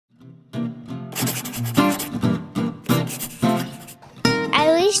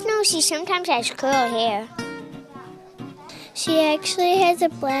just know she sometimes has curly hair. She actually has a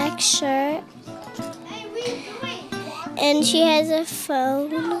black shirt. And she has a phone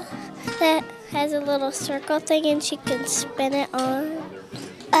that has a little circle thing and she can spin it on.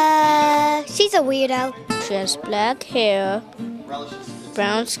 She's a weirdo. She has black hair,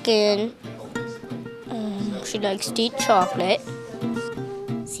 brown skin. She likes to eat chocolate.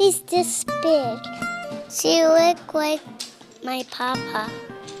 She's this big. She looks like my papa.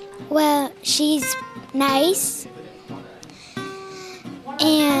 Well, she's nice.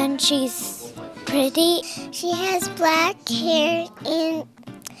 And she's pretty. She has black hair and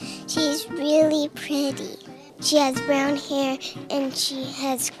she's really pretty. She has brown hair and she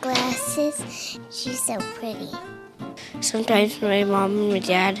has glasses. She's so pretty. Sometimes my mom and my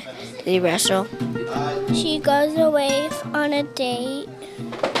dad, they wrestle. She goes away on a date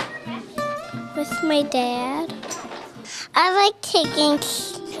with my dad. I like taking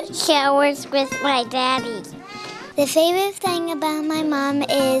showers with my daddy. The favorite thing about my mom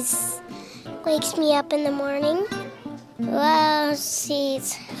is wakes me up in the morning. Well,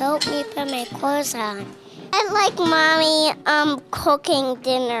 she's helped me put my clothes on. I like Mommy cooking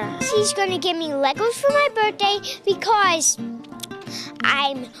dinner. She's gonna give me Legos for my birthday because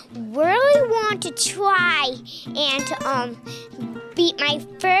I really want to try and beat my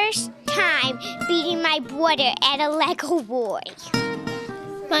first time beating my brother at a Lego war.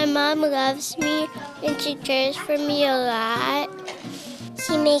 My mom loves me and she cares for me a lot.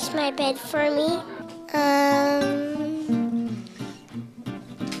 She makes my bed for me.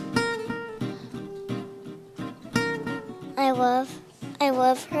 I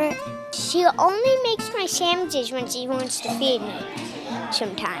love her. She only makes my sandwiches when she wants to feed me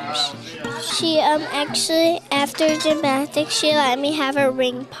sometimes. She actually after gymnastics she let me have a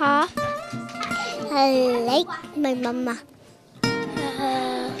ring pop. I like my mama.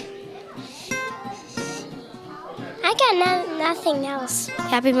 I got nothing else.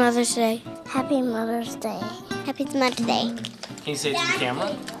 Happy Mother's Day. Happy Mother's Day. Happy Mother's Day. Can you say it to the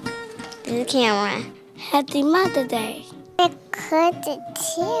camera? To the camera. Happy Mother's Day. I couldn't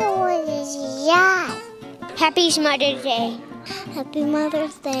tell what is that. Happy Mother's Day. Happy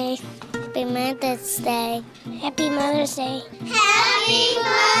Mother's Day. Happy Mother's Day. Happy Mother's Day. Happy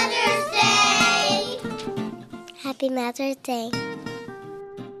Mother's Day. Happy Mother's Day.